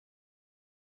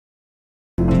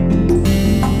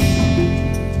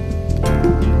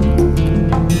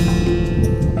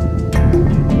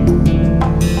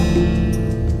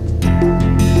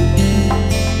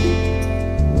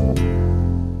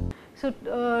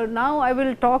now I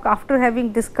will talk, after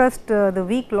having discussed the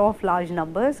weak law of large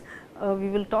numbers, we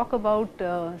will talk about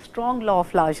strong law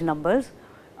of large numbers,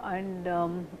 and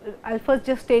I will first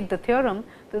just state the theorem.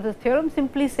 So, the theorem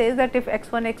simply says that if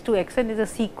x 1, x 2, x n is a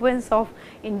sequence of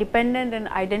independent and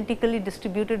identically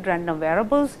distributed random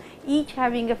variables, each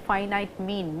having a finite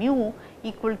mean mu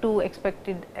equal to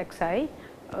expected x I,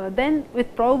 then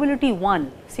with probability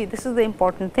 1, see this is the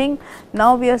important thing.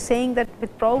 Now, we are saying that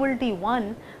with probability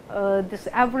 1, this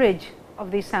average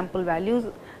of these sample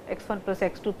values x 1 plus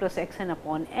x 2 plus x n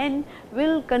upon n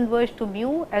will converge to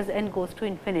mu as n goes to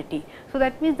infinity. So,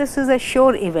 that means this is a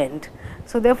sure event.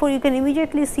 So, therefore, you can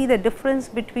immediately see the difference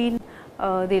between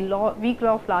the weak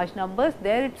law of large numbers.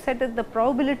 There it said that the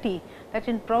probability, that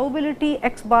in probability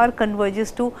x bar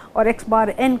converges to, or x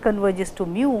bar n converges to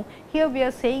mu. Here we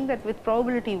are saying that with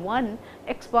probability 1,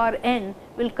 x bar n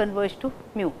will converge to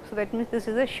mu. So, that means this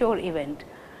is a sure event,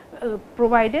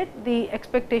 provided the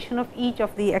expectation of each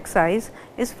of the x i's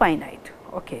is finite.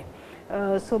 Okay.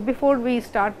 So, before we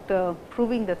start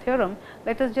proving the theorem,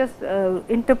 let us just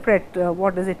interpret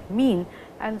what does it mean.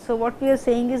 And so, what we are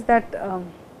saying is that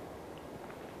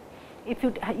if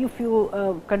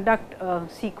you conduct a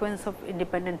sequence of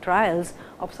independent trials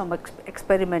of some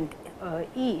experiment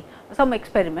E, some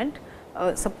experiment,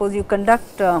 suppose you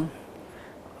conduct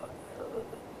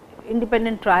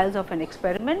independent trials of an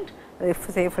experiment, if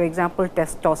say for example,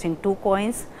 tossing 2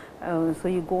 coins. So,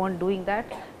 you go on doing that,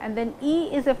 and then E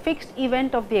is a fixed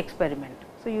event of the experiment.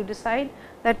 So, you decide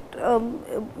that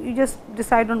you just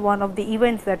decide on one of the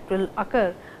events that will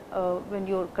occur when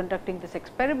you are conducting this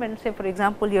experiment. Say for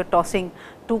example, you are tossing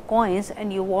 2 coins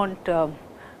and you want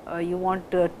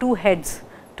 2 heads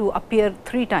to appear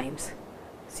 3 times,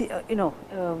 see,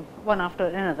 one after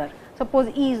another. Suppose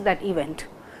E is that event.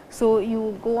 So,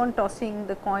 you go on tossing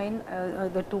the coin,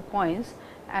 the 2 coins,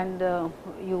 and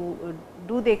you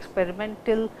do the experiment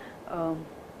till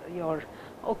your,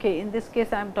 okay, in this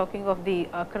case I am talking of the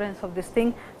occurrence of this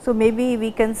thing. So, maybe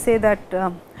we can say that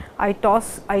I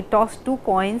toss 2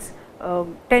 coins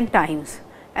 10 times,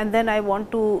 and then I want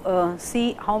to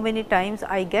see how many times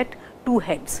I get 2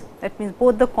 heads. That means,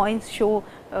 both the coins show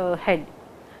head.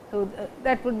 So,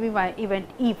 that would be my event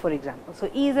E, for example. So,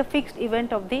 E is a fixed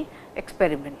event of the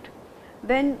experiment.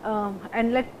 Then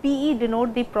and let P E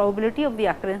denote the probability of the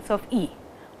occurrence of E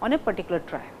on a particular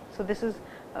trial. So, this is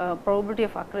probability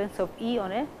of occurrence of E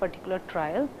on a particular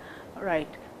trial, right.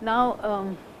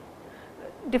 Now,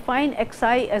 define x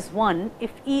I as 1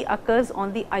 if E occurs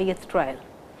on the ith trial.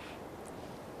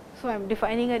 So, I am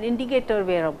defining an indicator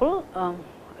variable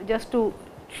just to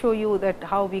show you that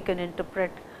how we can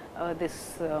interpret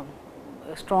this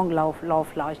strong law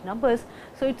of large numbers.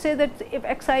 So, it says that if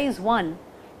x I is 1,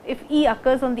 if E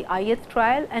occurs on the ith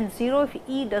trial, and 0 if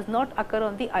E does not occur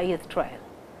on the ith trial.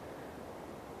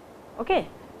 Okay.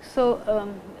 So,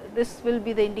 this will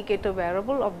be the indicator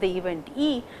variable of the event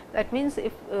E. That means,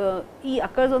 if E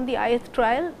occurs on the ith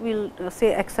trial, we will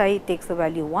say x I takes the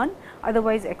value 1,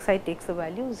 otherwise x I takes the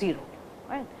value 0.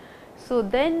 Right. So,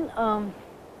 then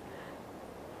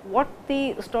what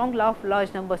the strong law of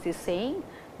large numbers is saying,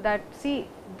 that see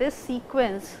this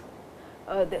sequence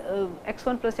x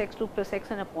 1 plus x 2 plus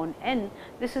x n upon n,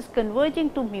 this is converging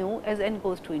to mu as n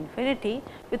goes to infinity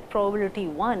with probability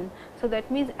 1. So, that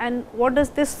means, and what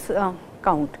does this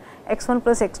count? X 1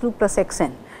 plus x 2 plus x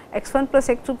n. X 1 plus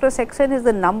x 2 plus x n is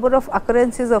the number of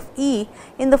occurrences of E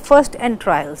in the first n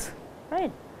trials,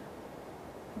 right,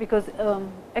 because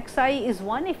x I is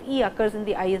 1 if E occurs in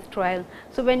the ith trial.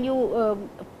 So, when you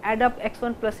add up x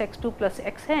 1 plus x 2 plus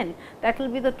x n, that will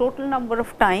be the total number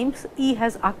of times E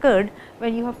has occurred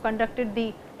when you have conducted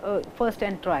the first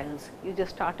n trials. You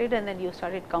just started and then you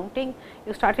started counting,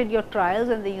 you started your trials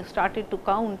and then you started to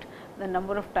count the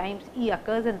number of times E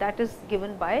occurs, and that is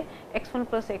given by x 1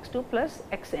 plus x 2 plus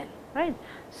x n, right.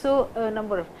 So,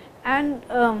 number of, and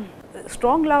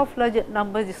strong law of large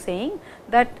numbers is saying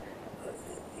that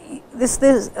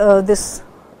this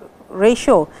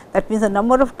ratio, that means the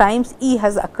number of times E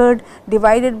has occurred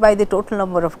divided by the total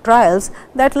number of trials,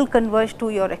 that will converge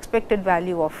to your expected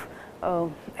value of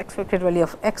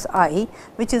x I,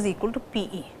 which is equal to P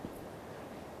E,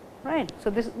 right. So,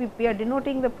 this we are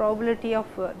denoting the probability of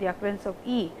the occurrence of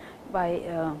E by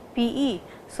P E.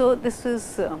 So, this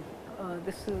is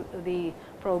the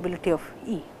probability of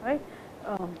E, right.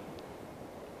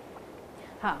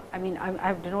 I mean, I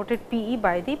have denoted P E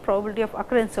by the probability of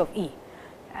occurrence of E,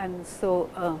 and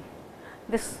so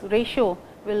this ratio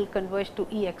will converge to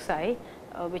E x I,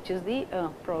 which is the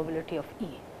probability of E,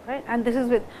 right, and this is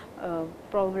with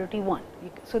probability 1.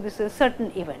 So, this is a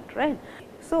certain event, right.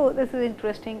 So, this is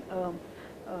interesting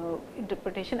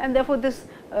interpretation, and therefore, this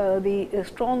the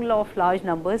strong law of large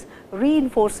numbers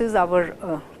reinforces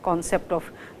our concept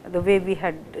of the way we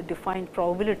had defined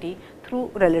probability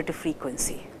through relative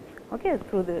frequency. Okay,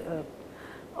 through the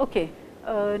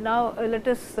now let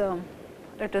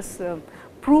us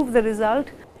prove the result.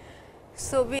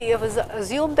 So, we have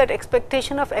assumed that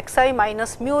expectation of x I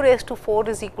minus mu raised to 4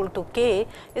 is equal to k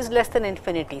is less than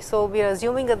infinity. So, we are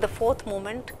assuming that the fourth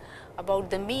moment about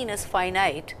the mean is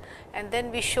finite, and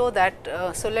then we show that.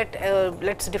 So, let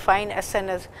us define S n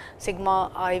as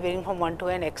sigma I varying from 1 to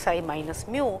n x I minus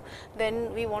mu.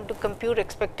 Then we want to compute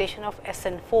expectation of S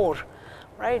n 4,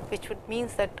 right, which would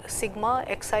means that sigma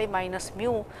x I minus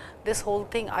mu, this whole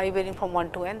thing I varying from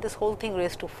 1 to n, this whole thing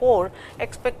raised to 4,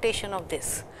 expectation of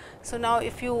this. So, now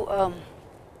if you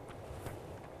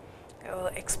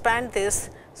expand this,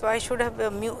 so I should have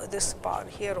a mu, this bar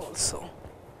here also,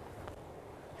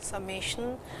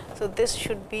 summation. So, this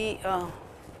should be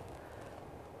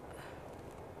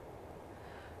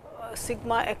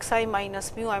sigma x I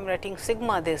minus mu, I am writing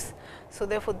sigma this. So,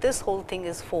 therefore, this whole thing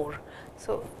is 4.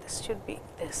 So, this should be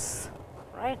this,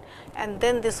 right, and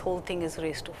then this whole thing is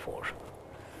raised to 4.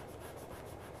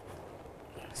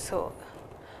 So,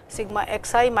 sigma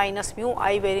x I minus mu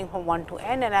I varying from 1 to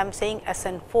n, and I am saying S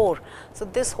n 4. So,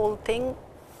 this whole thing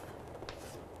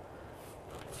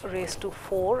raised to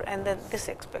 4, and then this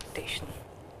expectation.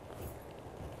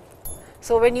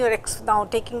 So, when you are now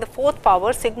taking the fourth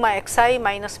power sigma x I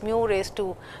minus mu raised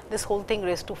to this whole thing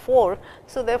raised to 4.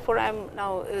 So, therefore, I am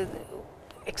now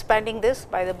expanding this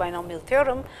by the binomial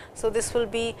theorem. So, this will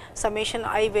be summation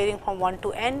I varying from 1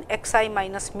 to n x I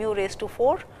minus mu raised to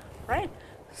 4, right.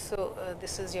 So,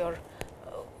 this is your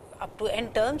up to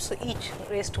n terms. So, each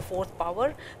raised to fourth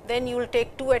power. Then you will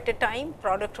take 2 at a time,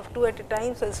 product of 2 at a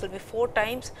time. So, this will be 4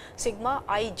 times sigma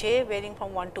I j varying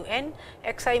from 1 to n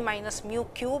x I minus mu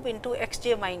cube into x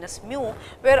j minus mu,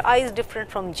 where I is different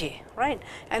from j, right.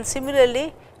 And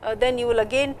similarly, then you will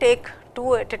again take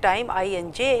 2 at a time I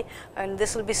and j, and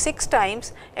this will be 6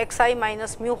 times x I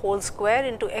minus mu whole square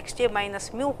into x j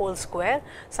minus mu whole square,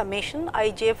 summation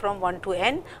I j from 1 to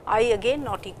n, I again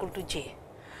not equal to j.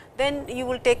 Then you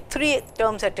will take 3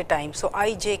 terms at a time. So,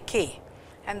 I j k,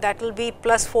 and that will be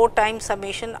plus 4 times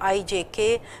summation I j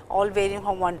k, all varying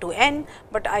from 1 to n,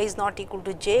 but I is not equal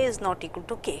to j is not equal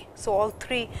to k. So, all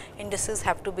 3 indices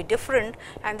have to be different,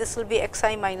 and this will be x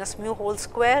I minus mu whole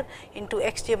square into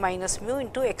x j minus mu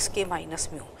into x k minus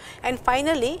mu. And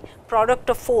finally, product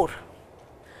of 4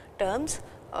 terms,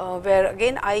 where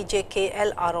again I j k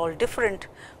l are all different.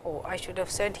 Oh, I should have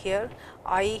said here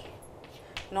I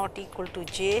not equal to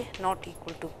j, not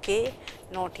equal to k,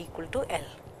 not equal to l,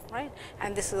 right,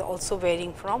 and this is also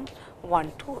varying from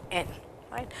 1 to n,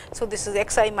 right. So, this is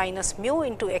x I minus mu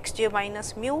into x j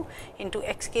minus mu into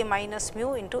x k minus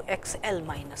mu into x l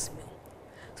minus mu.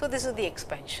 So, this is the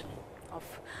expansion of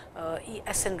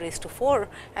S n raised to 4,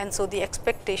 and so the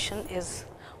expectation is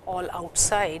all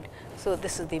outside. So,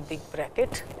 this is the big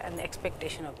bracket and the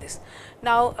expectation of this.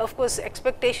 Now, of course,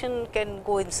 expectation can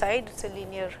go inside, it is a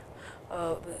linear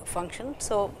function.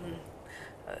 So,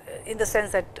 in the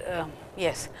sense that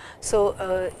yes. So,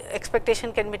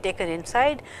 expectation can be taken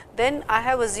inside. Then I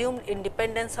have assumed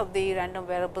independence of the random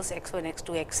variables x 1, x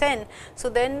 2, x n. So,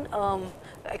 then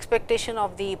expectation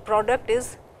of the product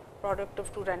is product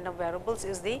of 2 random variables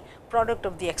is the product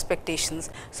of the expectations.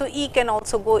 So, E can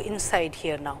also go inside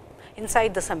here now,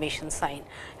 inside the summation sign,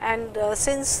 and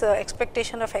since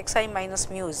expectation of x I minus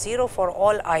mu is 0 for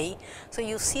all I. So,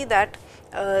 you see that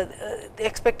the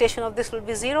expectation of this will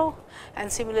be 0,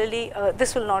 and similarly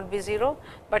this will not be 0,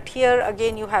 but here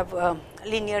again you have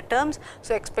linear terms.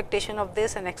 So, expectation of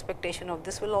this and expectation of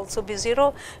this will also be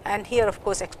 0, and here of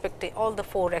course all the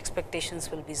 4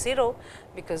 expectations will be 0,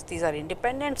 because these are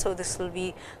independent. So, this will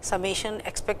be summation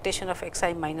expectation of x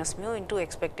I minus mu into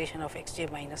expectation of x j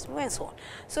minus mu, and so on.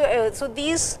 So, so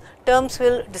these terms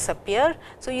will disappear.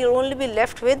 So, you will only be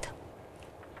left with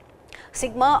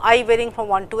sigma I varying from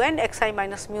 1 to n x I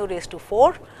minus mu raised to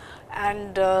 4,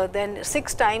 and then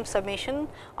 6 times summation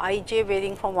I j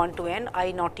varying from 1 to n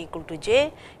I not equal to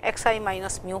j x I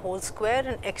minus mu whole square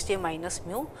and x j minus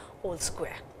mu whole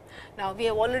square. Now, we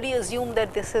have already assumed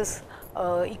that this is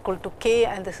equal to k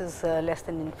and this is less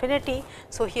than infinity.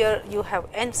 So, here you have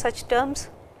n such terms.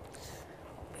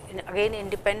 Again,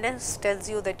 independence tells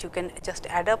you that you can just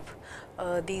add up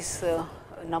these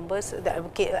numbers,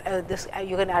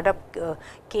 you can add up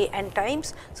k n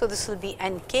times. So, this will be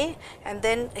n k, and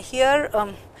then here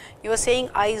you are saying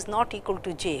I is not equal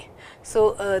to j.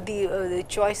 So, the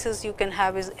choices you can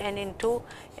have is n into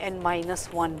n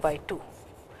minus 1 by 2.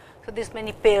 So, this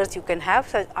many pairs you can have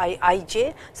such I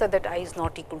j, so that I is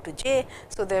not equal to j.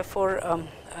 So, therefore,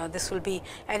 this will be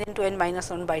n into n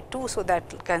minus 1 by 2. So,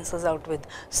 that cancels out with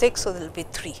 6. So, there will be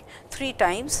 3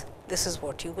 times, this is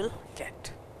what you will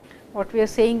get. What we are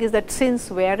saying is that since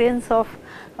variance of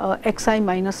x I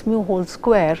minus mu whole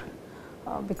square,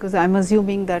 because I am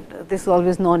assuming that this is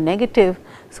always non-negative.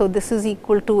 So, this is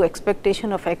equal to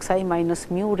expectation of x I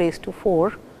minus mu raised to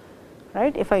 4.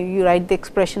 Right. If you write the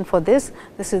expression for this,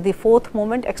 this is the fourth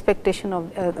moment expectation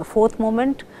of the fourth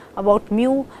moment about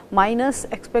mu minus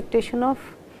expectation of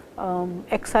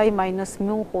x I minus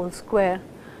mu whole square.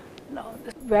 Now,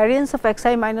 variance of x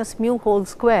I minus mu whole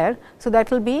square. So,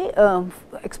 that will be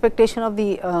expectation of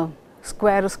the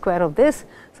square of this.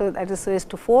 So, that is raised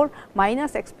to 4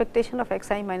 minus expectation of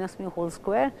x I minus mu whole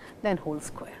square, then whole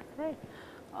square. Right.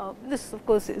 This of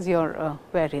course, is your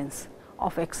variance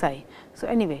of x I. So,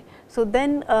 anyway, so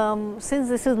then since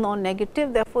this is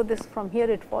non-negative, therefore, this from here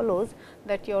it follows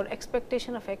that your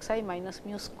expectation of x I minus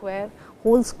mu square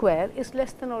whole square is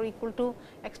less than or equal to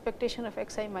expectation of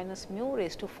x I minus mu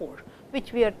raised to 4,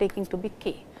 which we are taking to be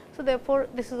k. So, therefore,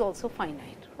 this is also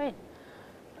finite, right.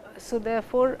 So,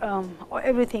 therefore,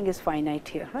 everything is finite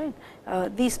here,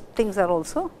 right. These things are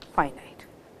also finite,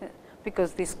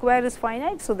 because the square is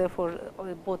finite. So, therefore,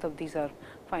 both of these are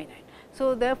finite.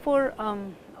 So, therefore,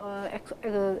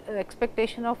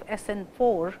 expectation of S n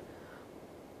 4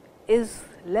 is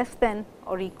less than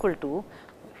or equal to,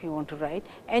 if you want to write,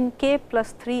 n k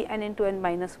plus 3 n into n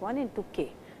minus 1 into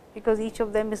k, because each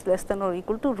of them is less than or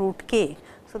equal to root k.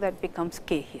 So, that becomes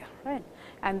k here, right.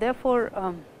 And therefore,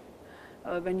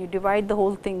 when you divide the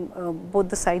whole thing both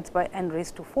the sides by n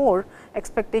raised to 4,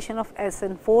 expectation of S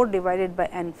n 4 divided by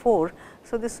n 4.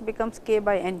 So, this becomes k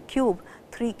by n cube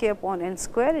 3 k upon n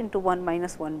square into 1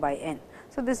 minus 1 by n.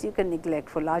 So, this you can neglect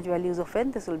for large values of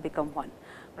n, this will become 1,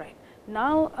 right.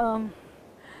 Now,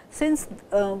 since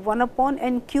 1 upon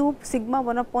n cube, sigma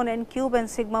 1 upon n cube and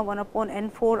sigma 1 upon n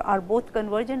 4 are both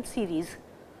convergent series,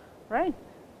 right.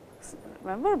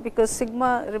 Remember, because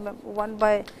sigma 1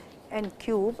 by n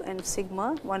cube and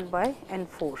sigma 1 by n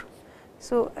 4.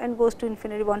 So, n goes to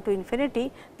infinity 1 to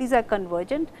infinity, these are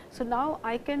convergent. So, now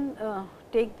I can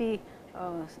take the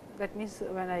that means,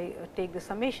 when I take the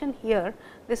summation here,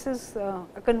 this is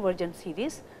a convergent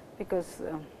series, because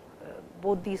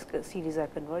both these series are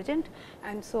convergent.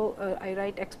 And so, I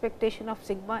write expectation of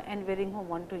sigma n varying from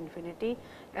 1 to infinity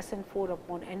S n 4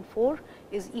 upon n 4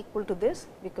 is equal to this,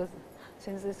 because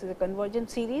since this is a convergent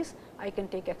series, I can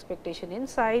take expectation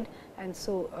inside, and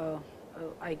so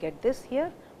I get this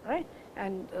here, right.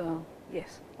 And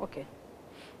yes, okay.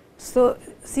 So,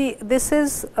 see, this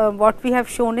is what we have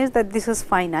shown is that this is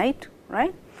finite,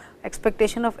 right.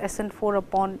 Expectation of S n 4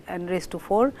 upon n raised to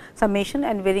 4 summation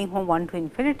and varying from 1 to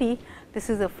infinity, this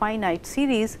is a finite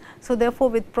series. So, therefore,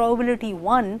 with probability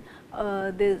 1,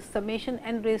 the summation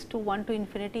n raised to 1 to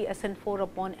infinity S n 4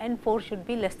 upon n 4 should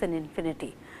be less than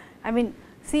infinity. I mean,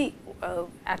 see,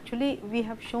 actually we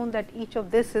have shown that each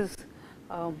of this is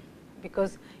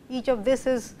because each of this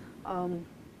is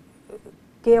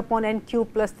k upon n cube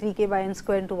plus 3 k by n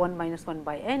square into 1 minus 1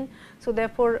 by n. So,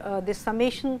 therefore, this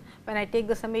summation, when I take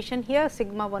the summation here,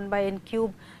 sigma 1 by n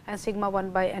cube and sigma 1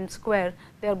 by n square,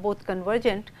 they are both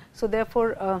convergent. So,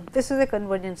 therefore, this is a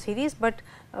convergent series, but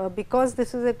because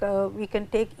this is a we can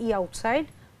take E outside,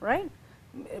 right,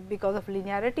 because of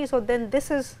linearity. So, then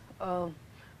this is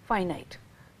finite.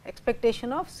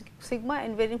 Expectation of sigma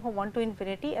n varying from 1 to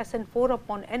infinity S n 4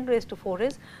 upon n raised to 4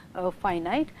 is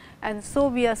finite. And so,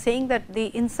 we are saying that the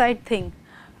inside thing,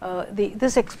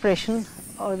 this expression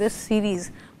or this series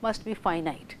must be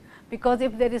finite, because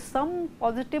if there is some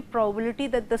positive probability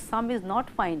that the sum is not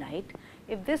finite,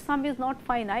 if this sum is not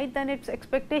finite, then its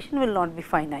expectation will not be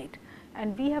finite.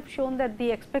 And we have shown that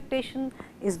the expectation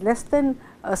is less than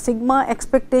sigma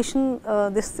expectation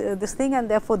this thing, and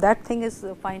therefore, that thing is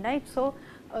finite. So,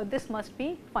 this must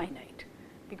be finite,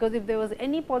 because if there was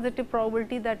any positive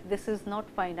probability that this is not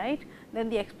finite, then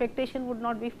the expectation would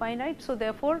not be finite. So,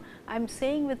 therefore, I am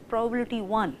saying with probability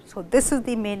 1. So, this is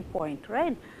the main point,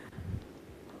 right.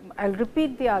 I will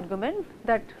repeat the argument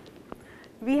that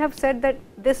we have said that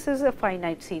this is a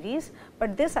finite series,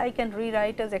 but this I can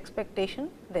rewrite as expectation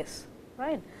this,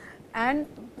 right. And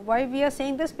why we are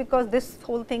saying this? Because this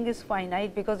whole thing is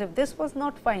finite, because if this was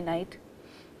not finite,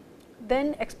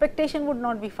 then expectation would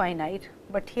not be finite,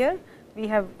 but here we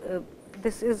have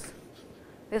this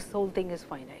whole thing is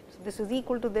finite. So, this is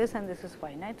equal to this and this is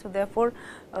finite. So, therefore,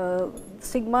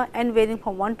 sigma n varying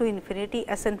from 1 to infinity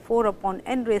S n 4 upon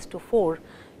n raised to 4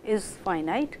 is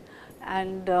finite,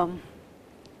 and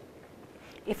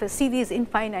if a series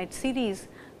infinite series,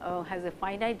 has a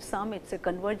finite sum, it is a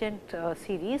convergent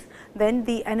series, then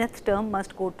the nth term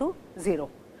must go to 0.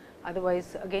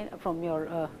 Otherwise, again from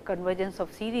your convergence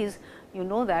of series, you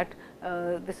know that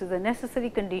this is a necessary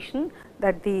condition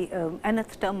that the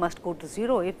nth term must go to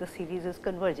 0 if the series is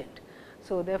convergent.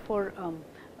 So, therefore,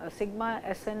 sigma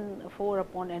S n 4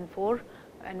 upon n 4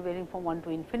 and varying from 1 to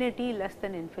infinity less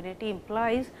than infinity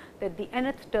implies that the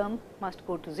nth term must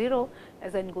go to 0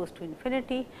 as n goes to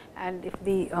infinity, and if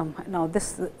the now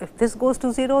this if this goes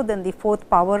to 0, then the fourth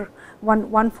power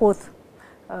 1/4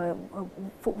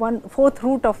 1/4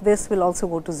 root of this will also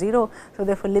go to 0. So,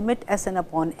 therefore, limit S n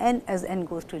upon n as n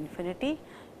goes to infinity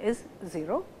is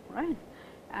 0, right.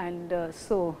 And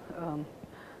so,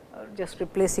 just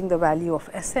replacing the value of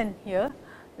S n here,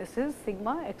 this is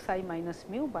sigma x I minus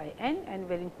mu by n and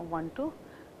varying from 1 to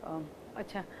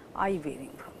I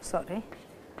varying from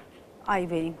I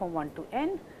varying from 1 to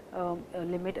n,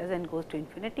 limit as n goes to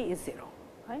infinity is 0,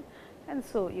 right. And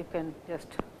so, you can just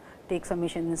take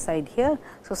summation inside here.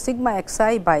 So, sigma x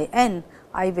I by n,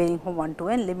 I varying from 1 to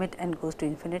n, limit n goes to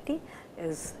infinity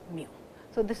is mu.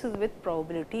 So, this is with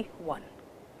probability 1.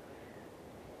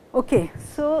 Okay.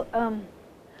 So,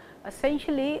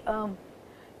 essentially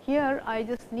here I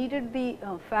just needed the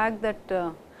fact that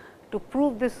to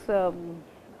prove this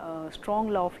strong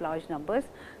law of large numbers,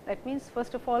 that means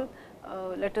first of all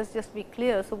let us just be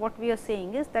clear. So, what we are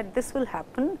saying is that this will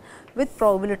happen with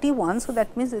probability 1. So,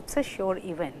 that means it is a sure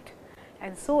event,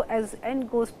 and so as n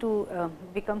goes to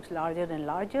becomes larger and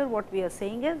larger, what we are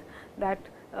saying is that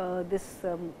this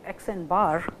x n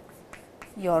bar,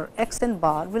 your x n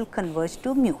bar will converge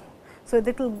to mu. So,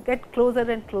 it will get closer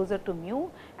and closer to mu,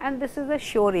 and this is a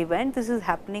sure event. This is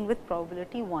happening with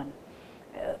probability 1.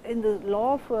 In the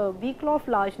law of weak law of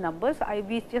large numbers,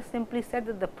 we just simply said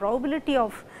that the probability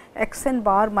of x n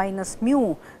bar minus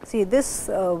mu, see this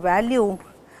value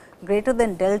greater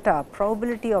than delta,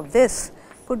 probability of this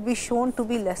could be shown to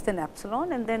be less than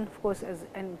epsilon, and then of course, as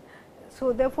n.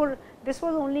 So, therefore, this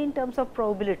was only in terms of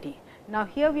probability. Now,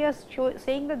 here we are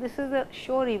saying that this is a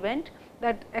sure event,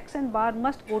 that x n bar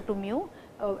must go to mu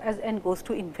as n goes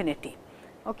to infinity.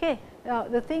 Okay. Now,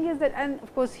 the thing is that, and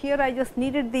of course, here I just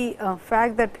needed the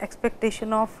fact that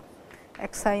expectation of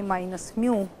x I minus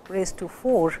mu raised to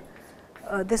 4,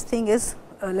 this thing is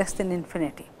less than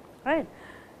infinity, right.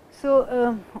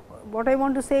 So, what I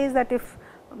want to say is that if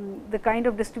the kind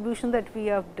of distribution that we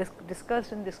have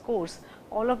discussed in this course,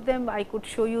 all of them I could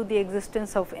show you the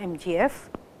existence of MGF.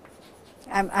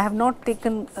 I have not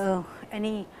taken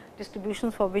any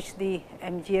distributions for which the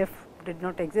MGF did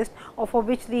not exist, or for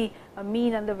which the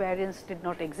mean and the variance did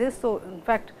not exist. So, in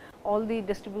fact, all the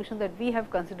distributions that we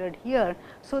have considered here.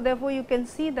 So, therefore, you can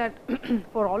see that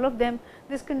for all of them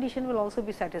this condition will also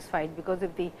be satisfied, because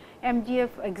if the MGF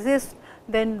exists,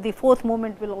 then the fourth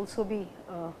moment will also be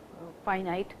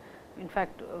finite. In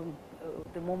fact,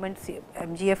 the moments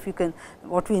MGF, you can,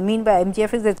 what we mean by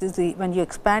MGF is that when you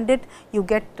expand it, you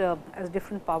get as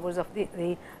different powers of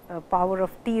the power of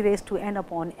t raised to n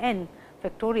upon n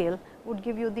factorial would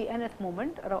give you the nth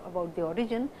moment about the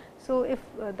origin. So, if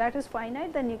that is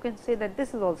finite, then you can say that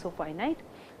this is also finite,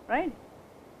 right.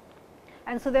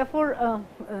 And so, therefore,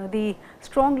 the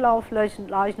strong law of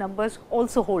large numbers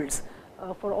also holds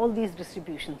for all these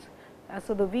distributions.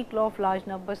 So, the weak law of large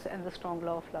numbers and the strong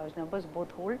law of large numbers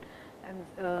both hold,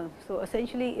 and so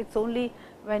essentially it is only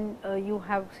when you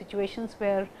have situations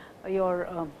where your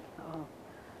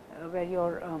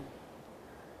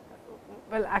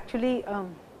well, actually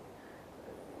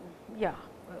yeah,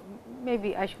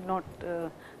 maybe I should not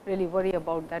really worry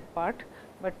about that part,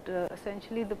 but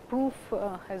essentially the proof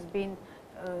has been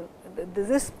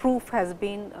this proof has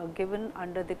been given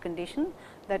under the condition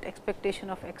that expectation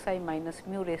of x I minus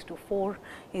mu raised to 4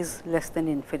 is less than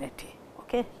infinity.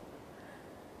 Okay.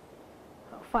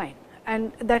 Fine,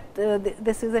 and that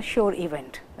this is a sure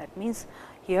event. That means,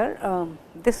 here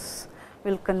this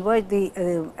will converge,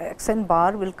 the x n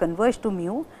bar will converge to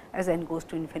mu as n goes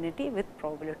to infinity with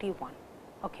probability 1.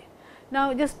 Okay.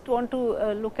 Now, just want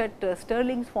to look at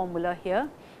Stirling's formula here,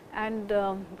 and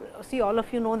see, all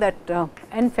of you know that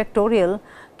n factorial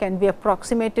can be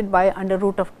approximated by under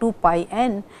root of 2 pi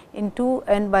n into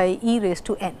n by e raised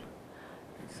to n.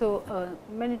 So,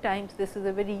 many times this is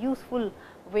a very useful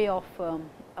way of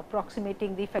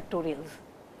approximating the factorials,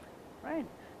 right,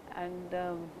 and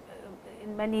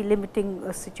in many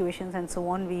limiting situations and so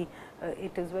on, we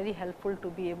it is very helpful to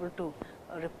be able to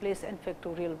replace n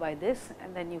factorial by this,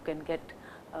 and then you can get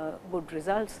good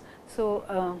results. So,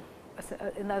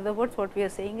 in other words, what we are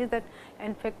saying is that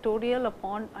n factorial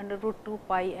upon under root 2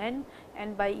 pi n,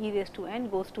 n by e raised to n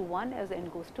goes to 1 as n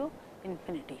goes to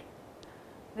infinity.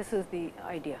 This is the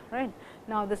idea, right.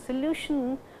 Now, the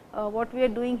solution what we are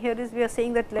doing here is we are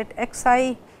saying that let x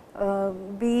I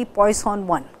be Poisson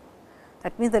 1.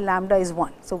 That means, the lambda is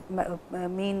 1. So,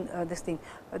 mean this thing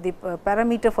the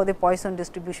parameter for the Poisson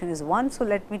distribution is 1. So,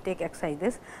 let me take x I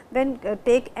this, then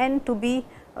take n to be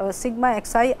sigma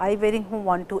x I varying from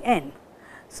 1 to n.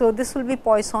 So, this will be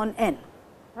Poisson n,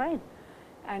 right,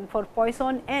 and for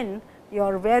Poisson n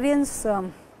your variance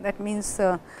that means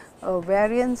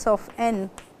variance of n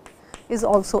is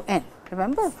also n.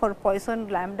 Remember, for Poisson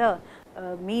lambda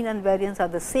mean and variance are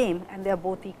the same and they are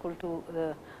both equal to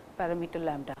the parameter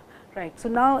lambda. Right. So,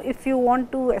 now if you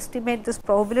want to estimate this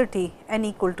probability n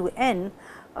equal to n,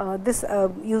 this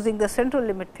using the central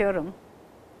limit theorem,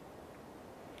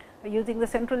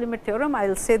 I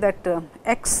will say that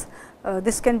x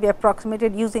this can be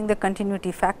approximated using the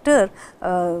continuity factor.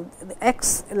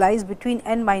 X lies between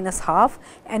n minus half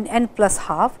and n plus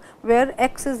half, where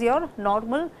x is your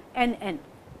normal n n.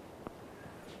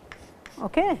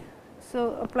 Okay.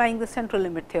 So, applying the central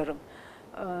limit theorem.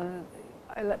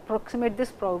 I will approximate this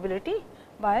probability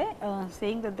by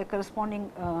saying that the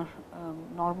corresponding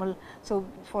normal. So,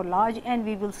 for large n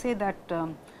we will say that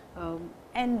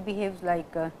n behaves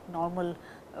like a normal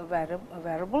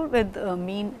variable with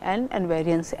mean n and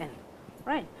variance n,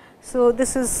 right. So,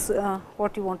 this is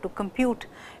what you want to compute,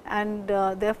 and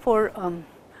therefore,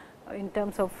 in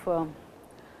terms of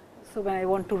so when I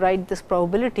want to write this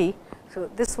probability. So,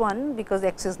 this one, because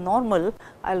x is normal,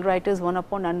 I will write as 1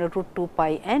 upon under root 2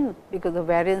 pi n, because the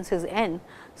variance is n.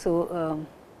 So,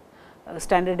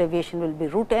 standard deviation will be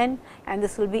root n, and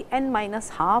this will be n minus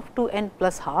half to n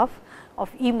plus half of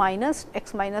e minus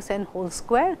x minus n whole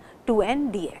square to n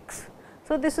dx.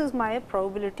 So, this is my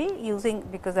probability using,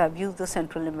 because I have used the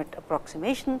central limit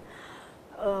approximation.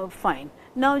 Fine.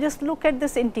 Now, just look at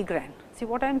this integrand. See,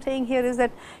 what I am saying here is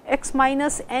that x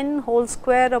minus n whole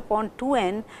square upon 2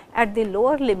 n at the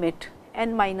lower limit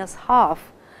n minus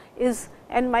half is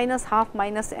n minus half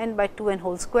minus n by 2 n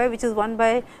whole square, which is 1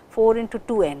 by 4 into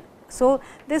 2 n. So,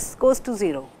 this goes to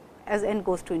 0 as n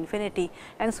goes to infinity,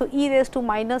 and so e raised to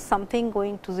minus something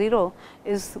going to 0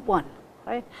 is 1,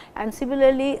 right. And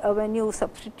similarly, when you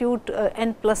substitute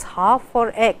n plus half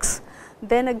for x,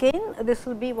 then again this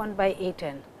will be 1 by 8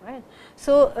 n, right.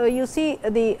 So, you see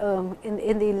the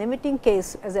in the limiting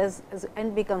case, as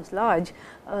n becomes large,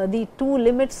 the two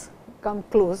limits come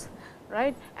close,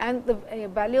 right, and the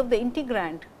value of the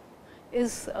integrand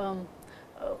is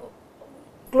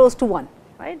close to 1,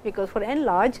 right, because for n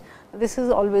large this is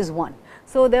always 1.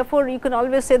 So, therefore, you can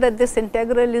always say that this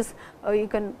integral is you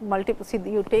can multiply, see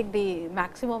you take the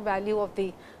maximum value of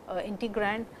the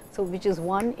integrand. So, which is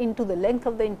 1 into the length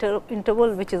of the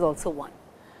interval, which is also 1.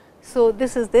 So,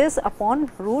 this is this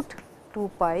upon root 2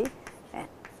 pi n.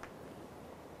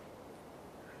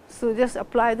 So, just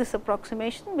apply this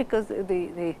approximation, because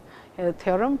the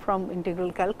theorem from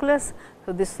integral calculus.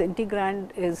 So, this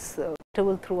integrand is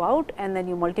interval throughout, and then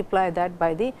you multiply that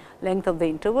by the length of the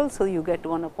interval. So, you get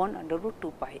 1 upon under root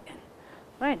 2 pi n,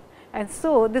 right. And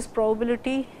so, this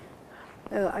probability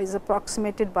is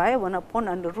approximated by 1 upon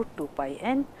under root 2 pi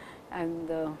n, and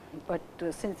but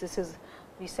since this is,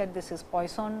 we said this is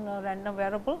Poisson random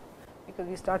variable, because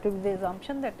we started with the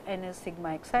assumption that n is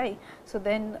sigma x I. So,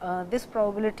 then this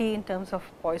probability in terms of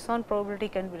Poisson probability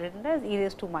can be written as e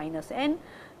raised to minus n,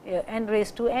 n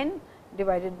raised to n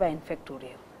divided by n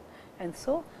factorial. And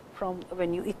so, from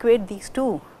when you equate these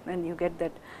two, then you get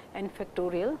that n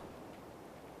factorial.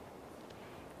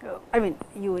 I mean,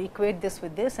 you equate this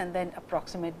with this and then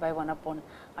approximate by 1 upon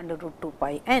under root 2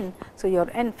 pi n. So, your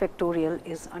n factorial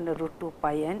is under root 2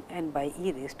 pi n, n by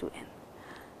e raised to n.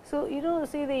 So,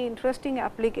 see the interesting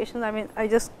applications. I mean, I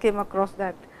just came across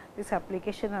that this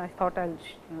application, and I thought I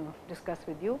will discuss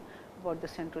with you about the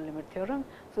central limit theorem.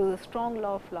 So, the strong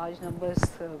law of large numbers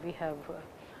we have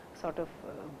sort of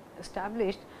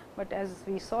established, but as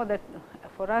we saw that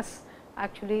for us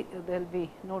actually there will be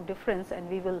no difference, and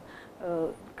we will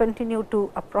continue to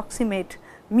approximate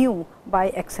mu by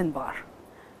x n bar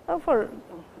for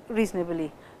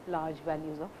reasonably large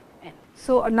values of n.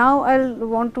 So, now I will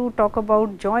want to talk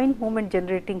about joint moment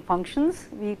generating functions.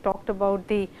 We talked about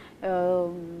the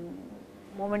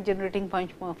moment generating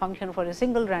function for a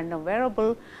single random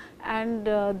variable, and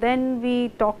then we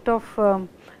talked of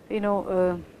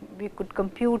we could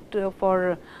compute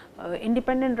for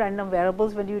independent random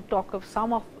variables, when you talk of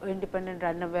sum of independent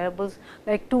random variables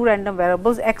like two random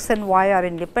variables x and y are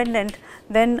independent,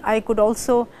 then I could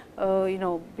also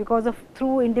because of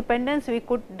through independence we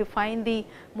could define the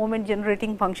moment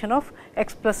generating function of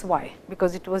x plus y,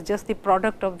 because it was just the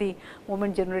product of the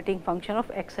moment generating function of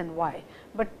x and y.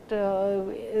 But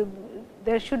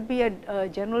there should be a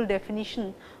general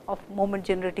definition of moment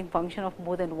generating function of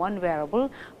more than one variable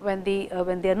when they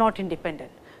are not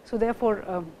independent. So,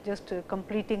 therefore, just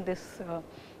completing this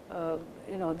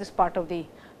this part of the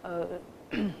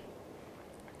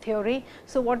theory.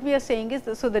 So, what we are saying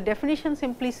is, so the definition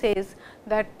simply says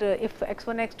that if x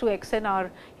 1, x 2, x n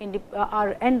are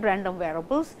n random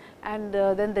variables, and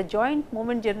then the joint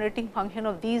moment generating function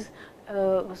of these.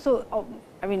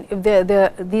 I mean, if they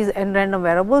are these n random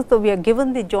variables, so we are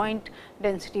given the joint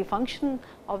density function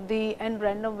of the n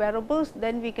random variables,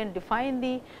 then we can define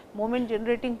the moment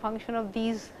generating function of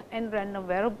these n random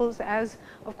variables as,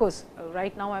 of course,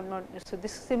 right now I am not. So,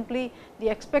 this is simply the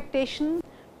expectation.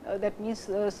 That means,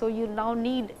 so you now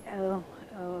need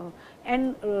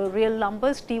n real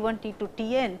numbers t 1, t 2,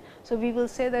 t n. So, we will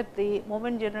say that the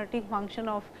moment generating function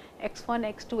of x 1,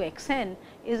 x 2, x n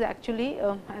is actually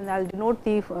and I will denote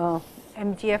the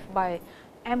MGF by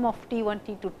m of t 1,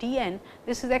 t 2, t n.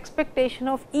 This is expectation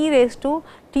of e raised to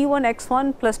t 1 x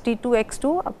 1 plus t 2 x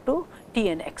 2 up to t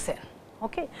n x n.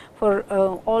 Okay, for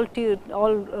all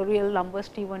real numbers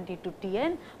t 1, t 2, t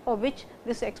n, for which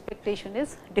this expectation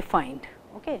is defined.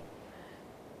 Okay.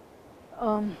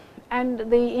 And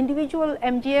the individual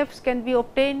MGFs can be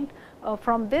obtained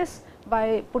from this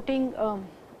by putting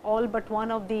all but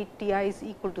one of the t i's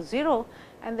equal to 0,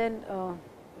 and then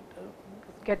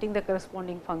getting the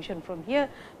corresponding function from here,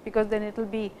 because then it will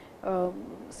be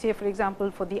say for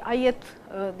example, for the ith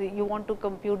you want to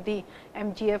compute the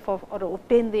MGF of or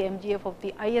obtain the MGF of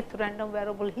the ith random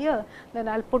variable here, then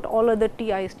I will put all other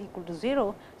t i's equal to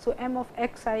 0. So, m of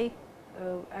x I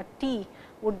at t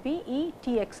would be e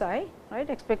t x I, right,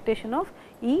 expectation of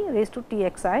e raised to t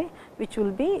x I, which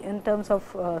will be in terms of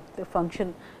the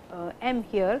function m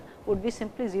here would be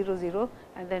simply 0 0,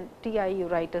 and then t I you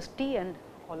write as t and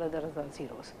all others are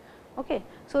zeros. Okay.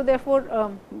 So, therefore,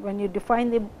 when you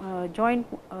define the joint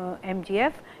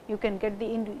MGF, you can get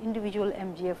the individual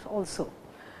MGFs also.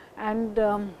 And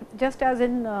just as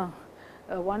in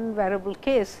one variable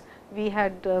case, we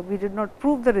did not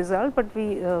prove the result, but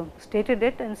we stated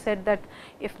it and said that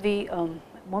if the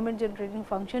moment generating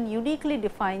function uniquely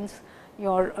defines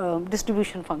your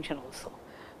distribution function also.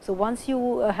 So, once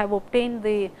you have obtained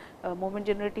the moment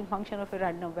generating function of a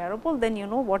random variable, then you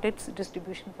know what its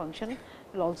distribution function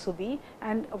will also be,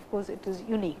 and of course, it is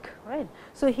unique, right.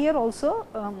 So, here also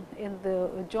in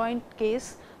the joint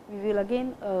case, we will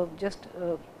again just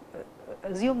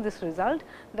assume this result,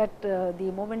 that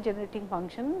the moment generating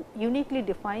function uniquely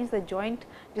defines the joint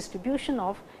distribution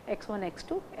of x 1, x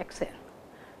 2, x n.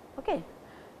 Okay.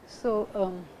 So,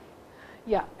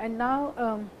 yeah, and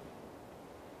now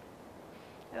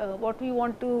what we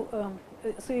want to,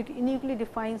 so it uniquely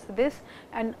defines this,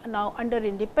 and now under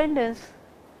independence,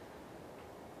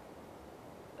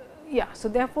 yeah. So,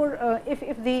 therefore,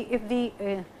 if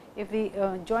the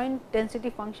joint density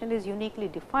function is uniquely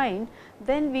defined,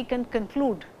 then we can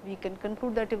conclude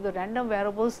that if the random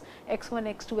variables x 1,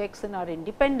 x 2, x n are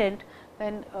independent,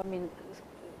 then I mean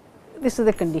this is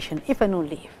the condition, if and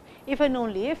only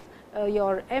if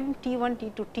your m t 1,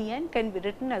 t 2, t n can be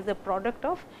written as the product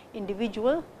of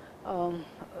individual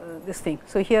this thing.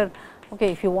 So, here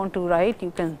okay, if you want to write,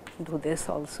 you can do this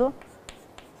also.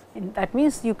 And that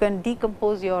means, you can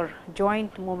decompose your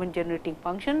joint moment generating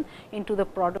function into the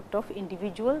product of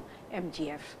individual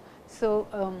MGFs. So,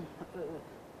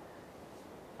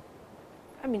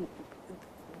 I mean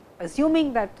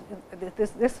assuming that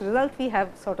this result we have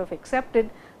sort of accepted,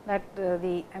 that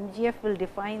the MGF will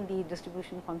define the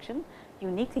distribution function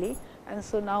uniquely, and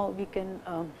so now we can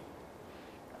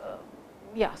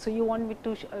yeah. So, you want me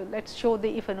to let us show the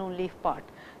if and only if part.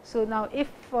 So, now if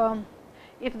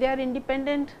they are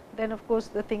independent, then of course,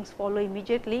 the things follow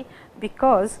immediately,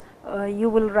 because you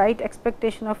will write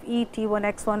expectation of e t 1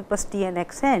 x 1 plus t n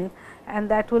x n, and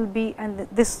that will be, and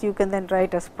this you can then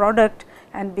write as product,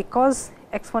 and because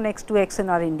x 1 x 2 x n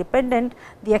are independent,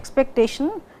 the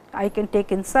expectation I can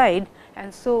take inside,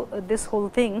 and so this whole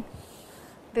thing,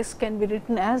 this can be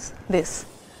written as this.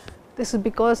 This is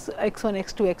because x 1,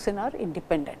 x 2, x n are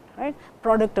independent, right,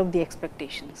 product of the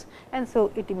expectations, and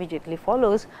so it immediately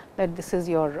follows that this is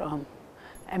your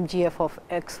MGF of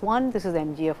x 1, this is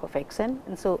MGF of x n,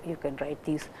 and so you can write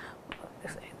these.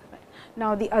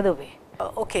 Now, the other way.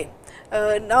 Okay.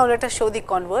 Now, let us show the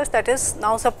converse, that is,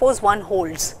 now suppose one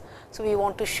holds. So, we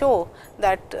want to show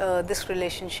that this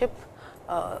relationship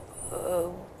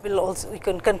will also, we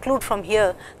can conclude from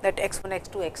here that x 1, x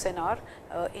 2, x n are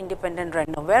independent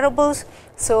random variables.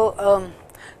 So,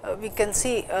 we can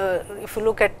see if you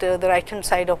look at the right hand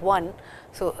side of 1.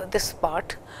 So, this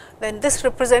part, then this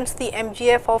represents the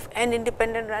MGF of n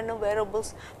independent random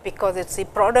variables, because it is the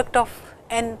product of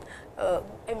n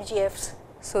MGFs.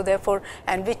 So, therefore,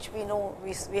 and which we know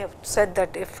we have said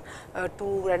that if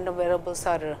two random variables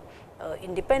are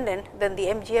independent, then the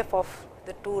MGF of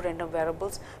the two random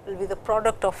variables will be the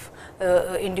product of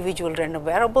individual random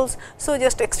variables. So,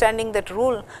 just extending that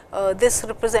rule, this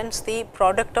represents the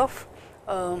product of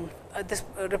this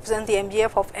represents the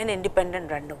MGF of n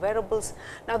independent random variables.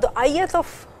 Now, the ith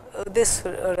of this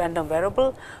random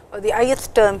variable, the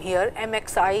ith term here m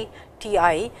x I t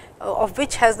I, of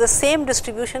which has the same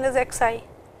distribution as x I,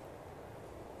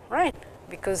 right,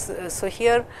 because so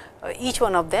here each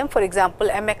one of them, for example,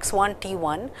 m x 1 t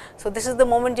 1. So, this is the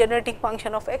moment generating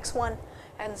function of x 1,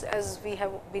 and as we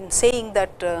have been saying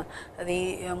that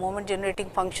the moment generating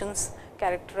functions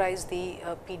characterize the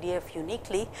PDF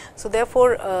uniquely. So,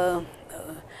 therefore,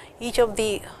 each of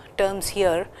the terms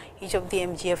here, each of the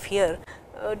MGF here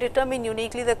determine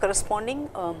uniquely the corresponding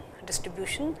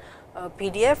distribution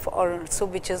PDF, or so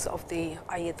which is of the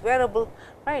ith variable,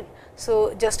 right.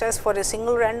 So, just as for a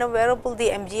single random variable, the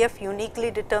MGF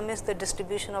uniquely determines the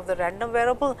distribution of the random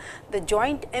variable, the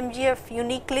joint MGF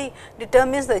uniquely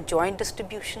determines the joint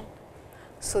distribution.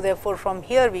 So, therefore, from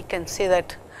here we can say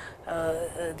that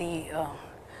the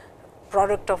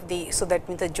product of the, so that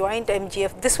means the joint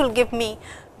MGF, this will give me,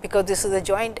 because this is the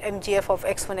joint MGF of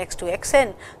x 1, x 2, x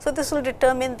n. So, this will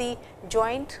determine the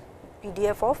joint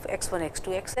PDF of x 1, x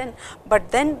 2, x n,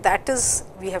 but then that is,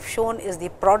 we have shown, is the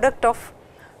product of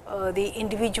the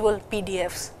individual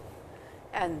PDFs,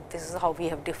 and this is how we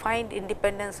have defined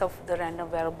independence of the random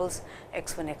variables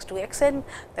x 1, x 2, x n.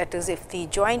 That is, if the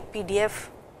joint PDF,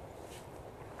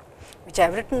 which I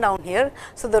have written down here.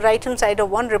 So, the right hand side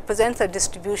of 1 represents a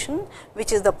distribution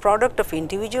which is the product of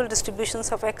individual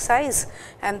distributions of x i's,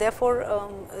 and therefore,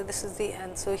 this is the,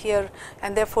 and so here,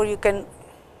 and therefore, you can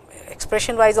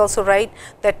expression wise also write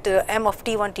that m of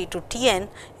t 1 t 2 t n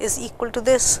is equal to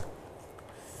this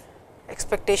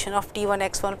expectation of t 1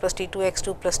 x 1 plus t 2 x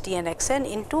 2 plus t n x n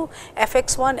into f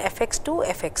x 1 f x 2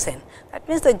 f x n. That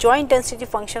means, the joint density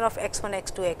function of x 1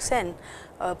 x 2 x n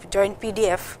joint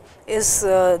PDF is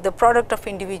the product of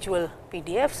individual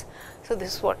PDFs. So,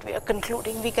 this is what we are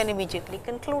concluding, we can immediately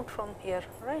conclude from here,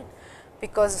 right,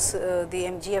 because the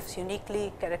MGFs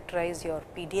uniquely characterize your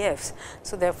PDFs.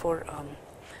 So, therefore,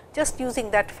 just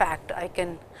using that fact, I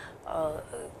can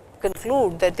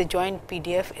conclude that the joint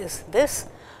PDF is this,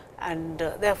 and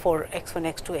therefore, x 1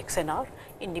 x 2 x n are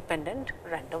independent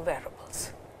random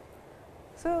variables.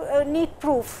 So, a neat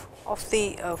proof of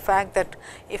the fact that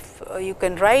if you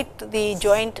can write the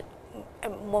joint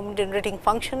moment generating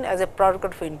function as a product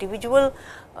of individual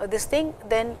this thing,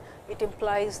 then it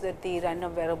implies that the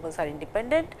random variables are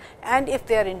independent, and if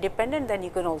they are independent, then you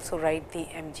can also write the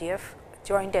MGF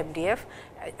joint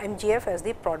MGF as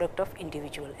the product of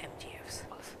individual MGFs.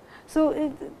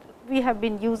 So, we have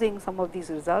been using some of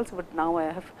these results, but now I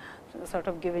have sort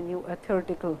of given you a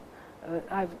theoretical,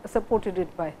 I have supported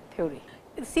it by theory.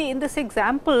 See, in this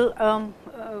example,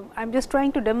 I am just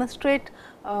trying to demonstrate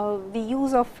the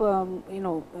use of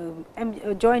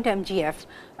joint MGF.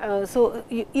 So,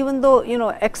 even though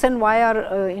x and y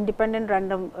are independent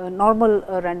random normal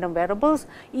random variables,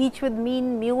 each with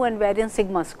mean mu and variance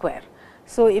sigma square.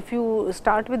 So, if you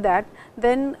start with that,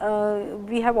 then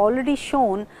we have already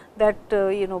shown that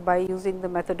by using the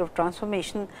method of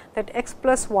transformation, that x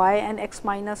plus y and x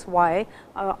minus y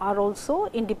are also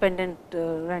independent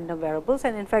random variables,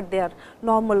 and in fact, they are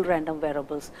normal random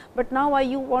variables. But now, I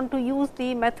want to use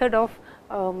the method of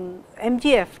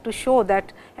MGF to show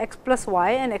that x plus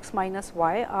y and x minus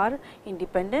y are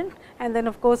independent, and then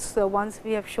of course, once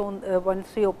we have shown once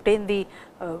we obtain the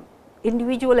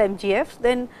individual MGFs,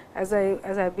 then as I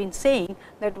have been saying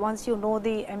that once you know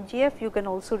the MGF, you can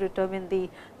also determine the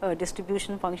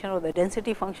distribution function or the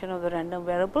density function of the random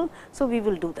variable. So, we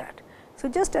will do that. So,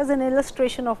 just as an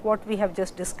illustration of what we have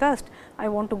just discussed, I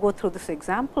want to go through this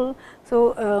example.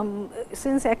 So,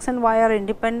 since x and y are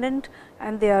independent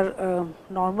and they are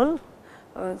normal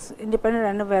independent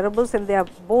random variables, and they are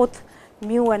both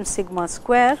mu and sigma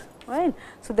square, right.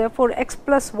 So, therefore, x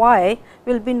plus y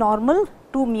will be normal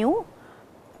to mu,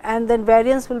 and then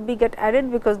variance will be get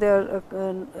added because they are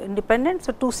independent.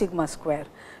 So, 2 sigma square,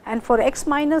 and for x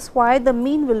minus y the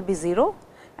mean will be 0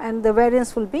 and the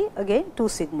variance will be again 2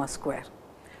 sigma square.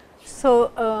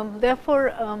 So,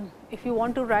 therefore, if you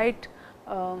want to write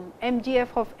MGF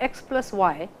of x plus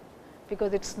y,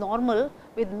 because it is normal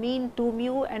with mean 2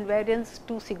 mu and variance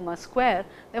 2 sigma square.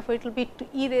 Therefore, it will be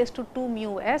e raised to 2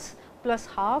 mu s plus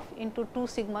half into 2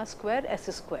 sigma square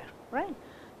s square, right.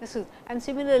 This is, and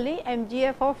similarly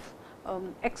MGF of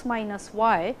x minus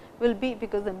y will be,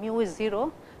 because the mu is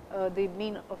 0, the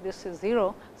mean of this is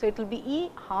 0. So, it will be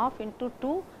e half into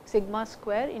 2 sigma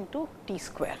square into t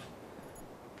square.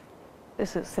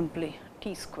 This is simply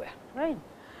t square, right.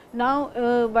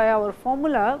 Now, by our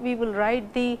formula we will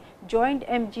write the joint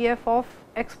MGF of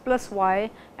x plus y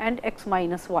and x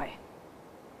minus y.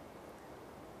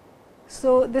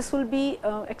 So, this will be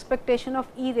expectation of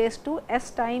e raised to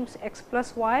s times x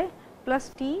plus y plus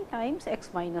t times x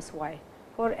minus y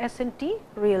for s and t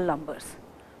real numbers,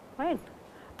 right.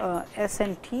 S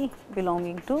and t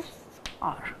belonging to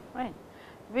R, right,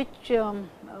 which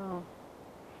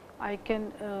I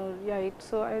can write.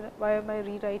 So, why am I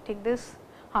rewriting this?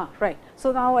 Right.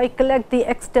 So, now I collect the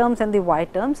x terms and the y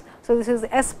terms. So, this is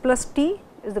s plus t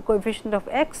is the coefficient of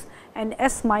x and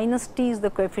s minus t is the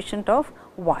coefficient of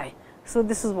y. So,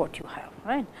 this is what you have,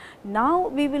 right. Now,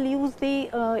 we will use the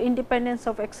independence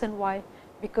of x and y,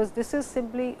 because this is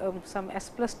simply some s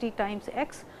plus t times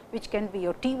x, which can be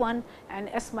your t 1, and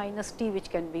s minus t, which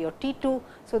can be your t 2.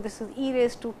 So, this is e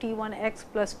raised to t 1 x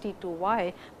plus t 2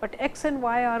 y, but x and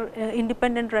y are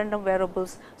independent random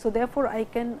variables. So, therefore, I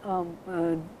can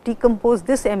decompose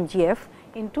this MGF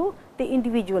into the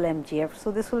individual MGF.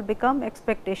 So, this will become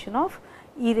expectation of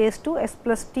e raised to s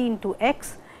plus t into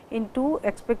x into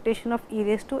expectation of e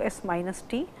raised to s minus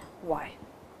t y,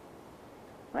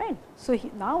 right. So,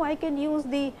 now I can use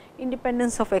the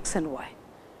independence of x and y,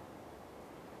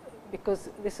 because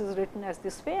this is written as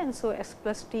this way, and so s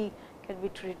plus t can be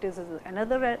treated as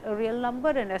another real number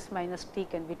and s minus t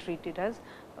can be treated as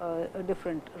a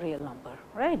different real number,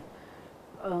 right.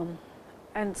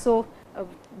 And so,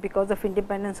 because of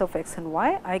independence of x and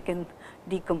y, I can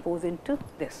decompose into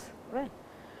this, right.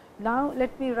 Now,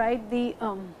 let me write the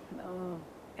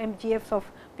MGFs of,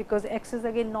 because x is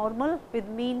again normal with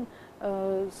mean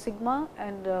sigma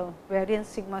and variance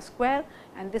sigma square,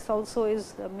 and this also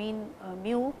is mean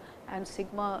mu and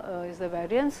sigma is the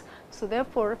variance. So,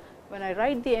 therefore, when I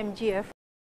write the MGF,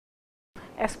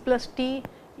 s plus t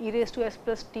e raised to s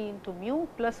plus t into mu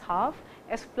plus half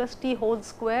s plus t whole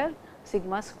square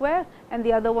sigma square, and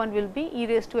the other one will be e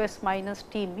raised to s minus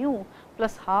t mu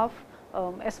plus half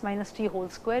s minus t whole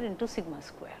square into sigma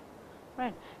square,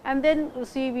 right. And then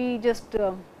see, we just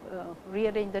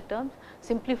rearrange the terms,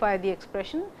 simplify the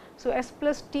expression. So, s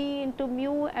plus t into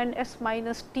mu and s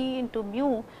minus t into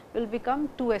mu will become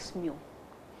 2 s mu,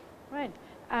 right.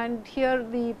 And here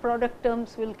the product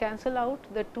terms will cancel out,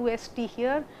 the 2 s t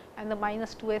here and the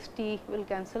minus 2 s t will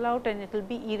cancel out, and it will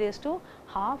be e raised to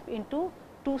half into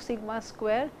 2 sigma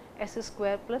square s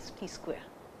square plus t square,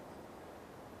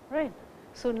 right.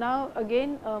 So, now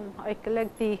again I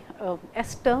collect the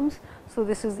s terms. So,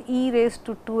 this is e raised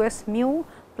to 2 s mu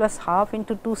plus half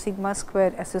into 2 sigma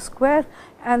square s square,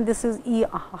 and this is e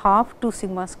half 2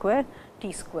 sigma square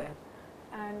t square.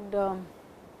 And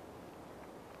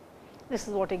this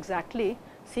is what exactly,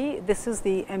 see, this is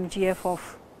the MGF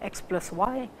of x plus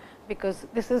y, because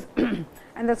this is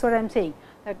and that is what I am saying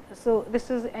that. So, this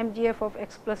is MGF of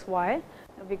x plus y,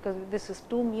 because this is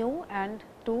 2 mu and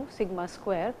 2 sigma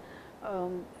square.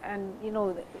 And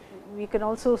we can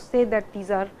also say that these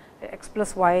are x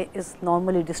plus y is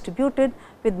normally distributed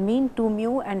with mean 2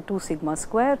 mu and 2 sigma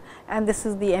square, and this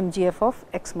is the MGF of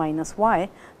x minus y.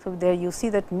 So, there you see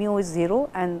that mu is 0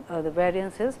 and the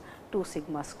variance is 2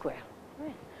 sigma square,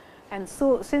 right. And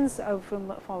so, since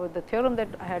from the theorem that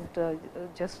I had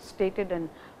just stated and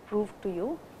proved to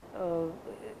you,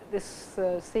 this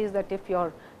says that if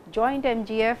your joint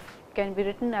MGF can be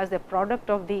written as the product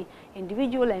of the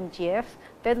individual MGFs,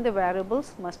 then the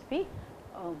variables must be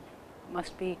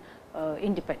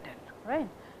independent, right.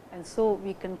 And so,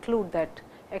 we conclude that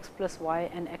x plus y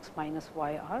and x minus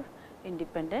y are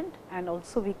independent, and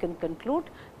also we can conclude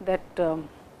that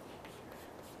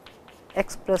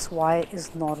x plus y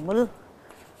is normal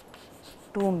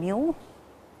 2 mu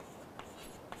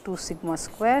 2 sigma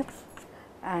square,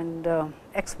 and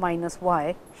x minus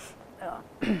y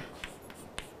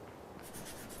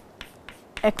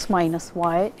x minus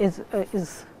y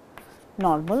is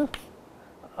normal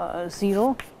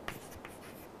 0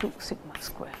 to sigma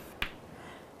square.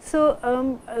 So,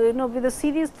 with a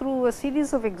series through a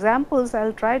series of examples, I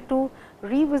will try to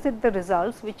revisit the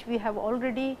results which we have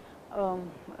already I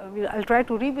will try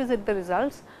to revisit the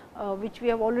results which we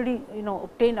have already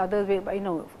obtained other way by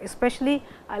especially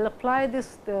I will apply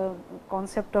this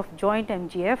concept of joint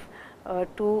MGF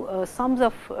to sums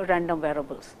of random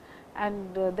variables.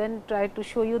 and then try to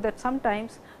show you that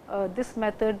sometimes this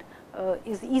method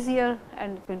is easier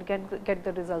and you can get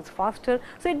the results faster.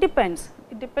 So, it depends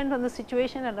on the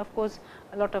situation and of course,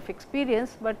 a lot of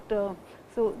experience, but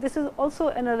so this is also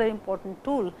another important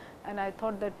tool, and I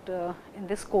thought that in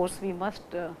this course we must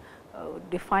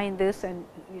define this and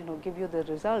give you the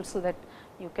results, so that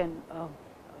you can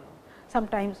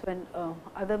sometimes when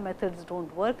other methods do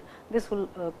not work, this will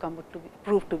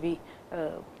prove to be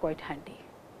quite handy.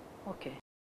 Okay.